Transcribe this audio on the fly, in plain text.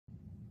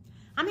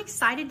I'm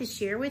excited to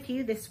share with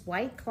you this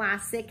white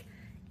classic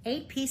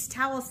 8-piece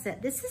towel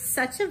set. This is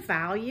such a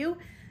value.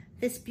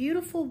 This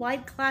beautiful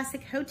white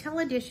classic hotel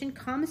edition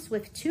comes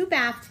with 2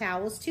 bath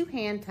towels, 2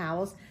 hand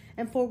towels,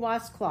 and 4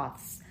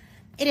 washcloths.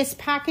 It is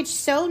packaged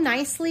so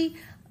nicely,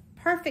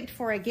 perfect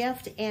for a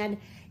gift, and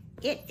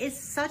it is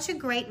such a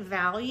great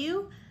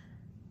value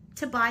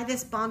to buy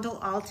this bundle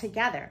all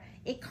together.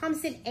 It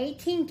comes in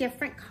 18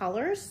 different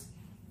colors,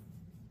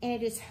 and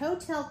it is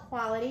hotel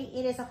quality.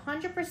 It is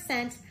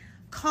 100%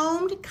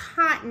 combed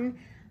cotton,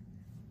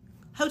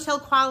 hotel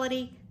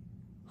quality,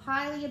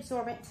 highly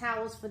absorbent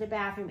towels for the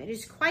bathroom. It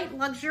is quite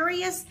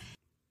luxurious.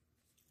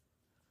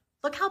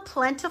 Look how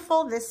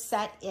plentiful this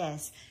set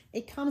is.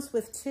 It comes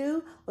with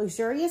 2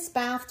 luxurious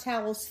bath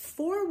towels,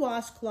 4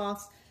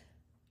 washcloths,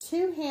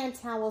 2 hand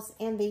towels,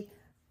 and the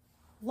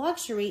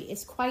luxury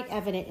is quite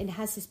evident. It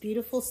has this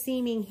beautiful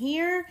seaming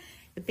here,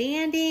 the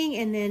banding,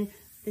 and then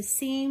the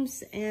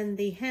seams and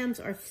the hems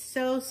are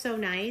so, so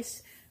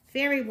nice.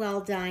 Very well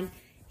done.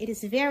 It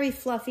is very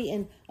fluffy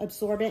and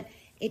absorbent.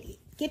 It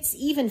gets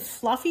even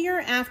fluffier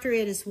after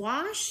it is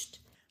washed.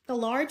 The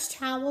large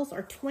towels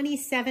are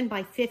 27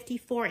 by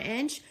 54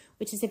 inch,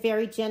 which is a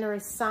very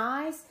generous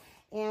size.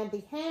 And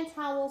the hand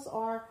towels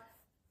are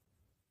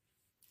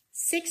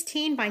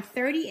 16 by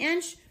 30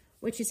 inch,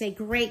 which is a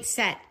great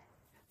set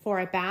for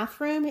a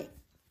bathroom.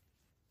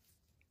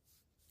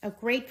 A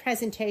great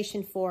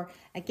presentation for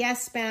a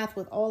guest bath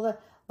with all the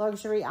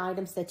luxury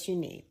items that you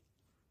need.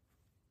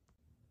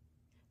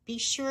 Be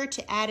sure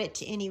to add it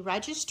to any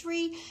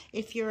registry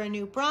if you're a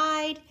new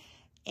bride,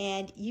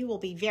 and you will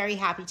be very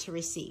happy to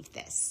receive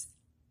this.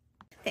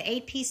 The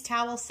 8-piece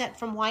towel set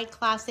from White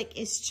Classic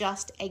is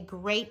just a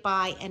great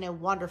buy and a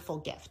wonderful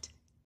gift.